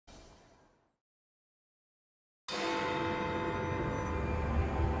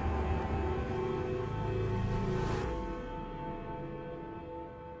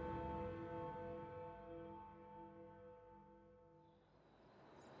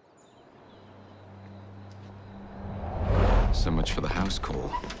So much for the house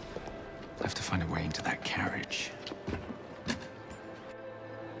call. I'll have to find a way into that carriage.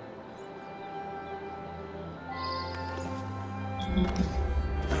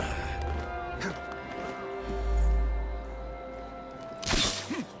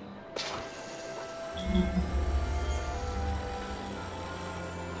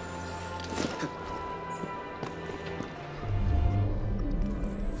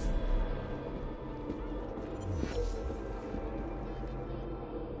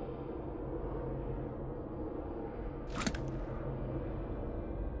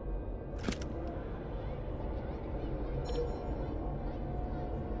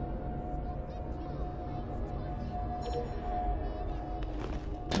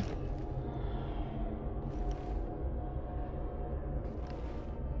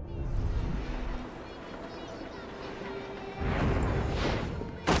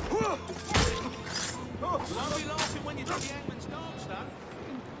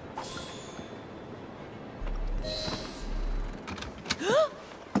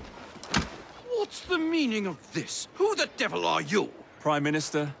 What's the meaning of this? Who the devil are you? Prime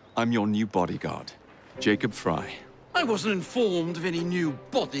Minister, I'm your new bodyguard, Jacob Fry. I wasn't informed of any new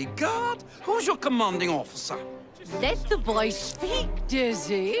bodyguard. Who's your commanding officer? Let the boy speak,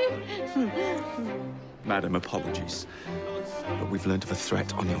 Dizzy. Madam, apologies. But we've learned of a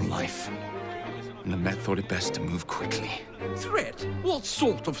threat on your life. And the Met thought it best to move quickly. Threat? What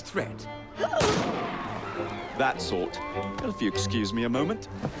sort of threat? That sort. If you excuse me a moment.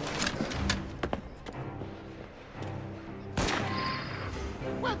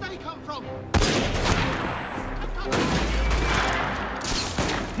 Where'd they come from?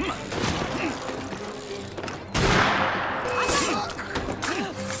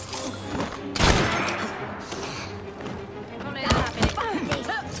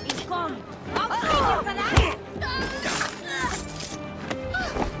 He's gone. I'll take you for that.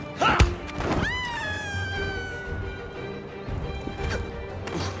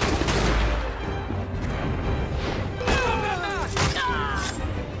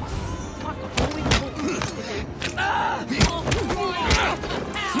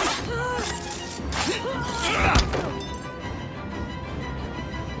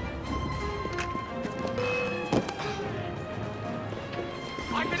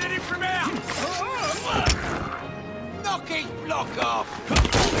 I can hit him from here! Knock his block off!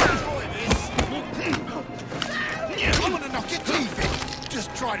 I'm gonna knock your teeth in.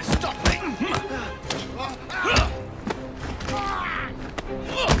 Just try to stop me.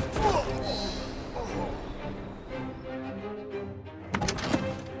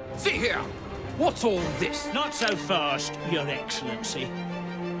 See here! What's all this? Not so fast, Your Excellency.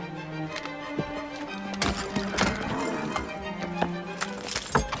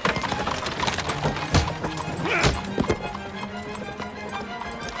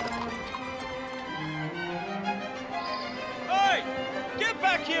 Hey! Get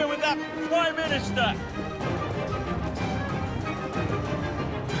back here with that Prime Minister!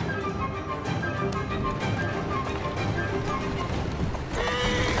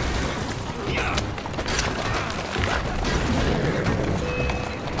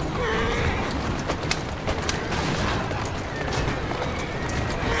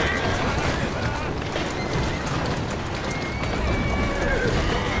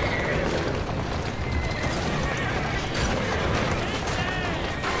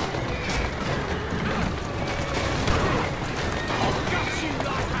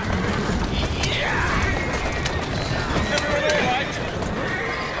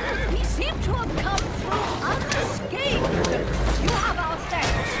 We seem to have come through unscathed. You have our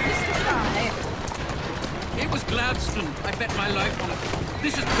thanks, Mr. Fry. It was Gladstone. I bet my life on it.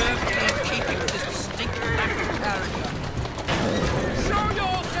 This is perfectly in keeping with this distinct lack of character. Show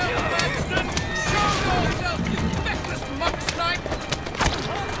yourself, Gladstone! Show yourself, you feckless mucksnipe!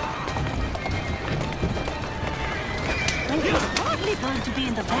 And you're hardly going to be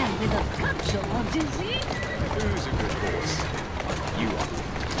in the van with a cudgel, Dizzy. Who's a good horse? You are.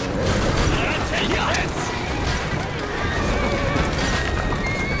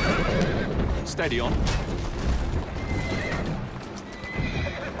 Steady on.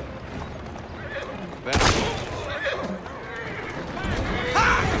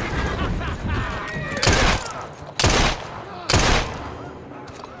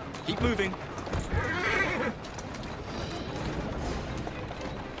 Keep moving.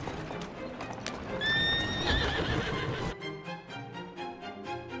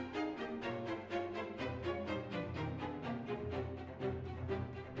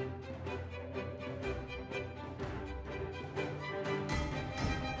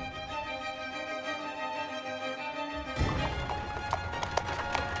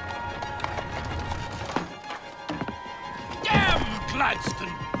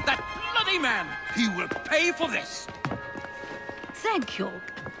 money man. He will pay for this. Thank you.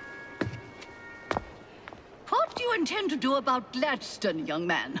 What do you intend to do about Gladstone, young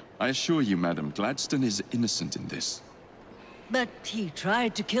man? I assure you, madam, Gladstone is innocent in this. But he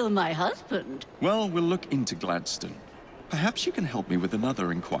tried to kill my husband. Well, we'll look into Gladstone. Perhaps you can help me with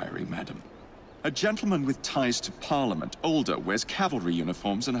another inquiry, madam. A gentleman with ties to Parliament, older, wears cavalry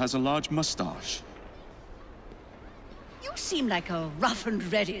uniforms and has a large mustache. You seem like a rough and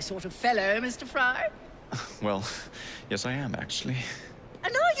ready sort of fellow, Mr. Fry. Well, yes I am, actually.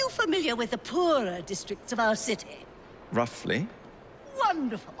 And are you familiar with the poorer districts of our city? Roughly.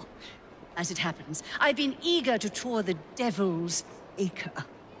 Wonderful. As it happens, I've been eager to tour the Devil's Acre.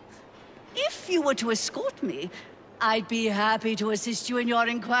 If you were to escort me, I'd be happy to assist you in your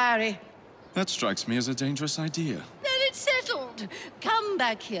inquiry. That strikes me as a dangerous idea. Then it's settled. Come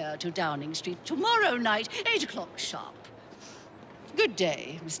back here to Downing Street tomorrow night, 8 o'clock sharp. Good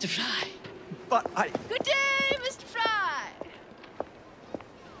day, Mr. Fry. But I... Good day,